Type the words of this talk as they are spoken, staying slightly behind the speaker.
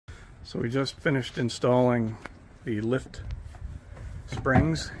So we just finished installing the lift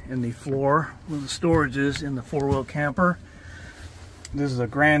springs in the floor where the storage is in the four-wheel camper. This is a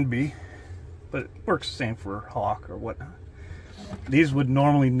Granby, but it works the same for Hawk or whatnot. These would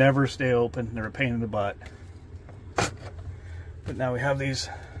normally never stay open. They're a pain in the butt. But now we have these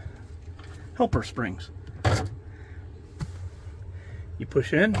helper springs. You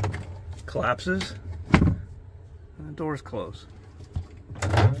push in, collapses, and the doors close.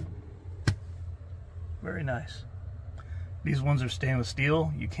 Very nice. These ones are stainless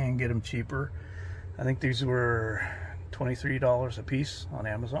steel. You can get them cheaper. I think these were $23 a piece on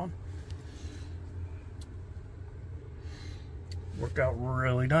Amazon. Worked out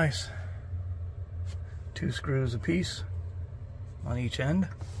really nice. 2 screws a piece on each end.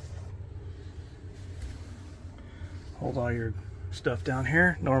 Hold all your stuff down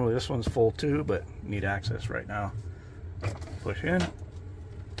here. Normally this one's full too, but you need access right now. Push in.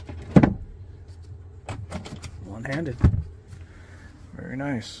 One-handed. Very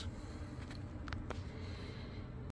nice.